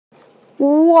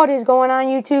What is going on,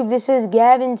 YouTube? This is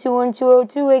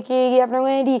Gavin21202, aka Gavin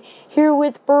Landy, here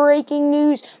with breaking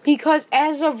news. Because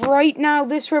as of right now,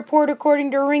 this report,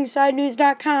 according to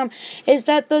ringsidenews.com, is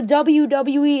that the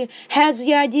WWE has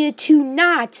the idea to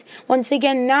not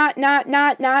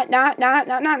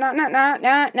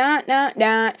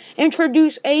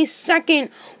introduce a second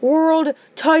world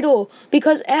title.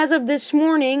 Because as of this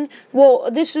morning,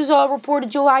 well, this was reported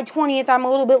July 20th. I'm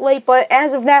a little bit late, but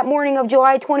as of that morning of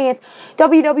July 20th,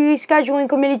 WWE Scheduling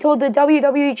Committee told the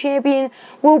WWE Champion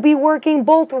will be working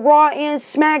both Raw and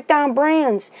SmackDown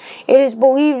brands. It is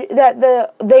believed that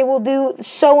they will do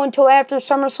so until after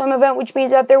SummerSlam event, which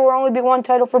means that there will only be one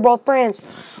title for both brands,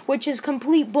 which is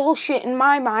complete bullshit in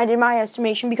my mind, in my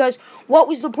estimation, because what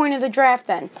was the point of the draft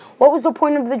then? What was the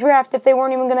point of the draft if they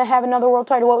weren't even going to have another world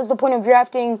title? What was the point of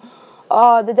drafting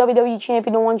the WWE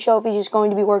Champion in one show if he's just going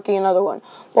to be working another one?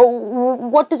 Well,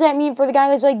 what does that mean for the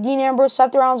guys like Dean Ambrose,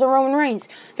 Seth Rollins, and Roman Reigns?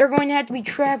 They're going to have to be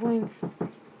traveling.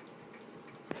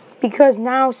 Because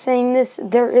now saying this,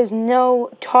 there is no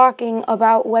talking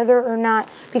about whether or not,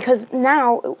 because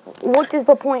now, what is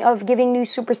the point of giving new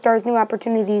superstars new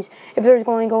opportunities if there's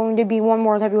going to be one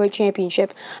World Heavyweight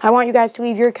Championship? I want you guys to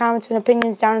leave your comments and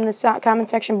opinions down in the comment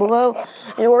section below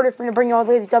in order for me to bring you all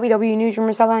the latest WWE news,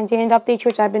 rumors, headlines, and updates,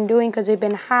 which I've been doing because they've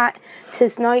been hot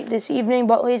this evening.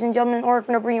 But ladies and gentlemen, in order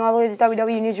for me to bring you all the latest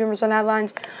WWE news, rumors, and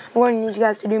headlines, I'm going to need you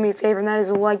guys to do me a favor, and that is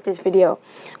to like this video,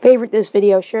 favorite this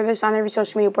video, share this on every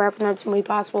social media platform that's humanly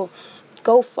possible.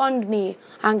 GoFundMe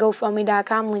on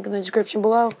GoFundMe.com, link in the description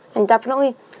below, and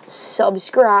definitely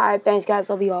subscribe. Thanks, guys.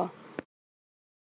 Love you all.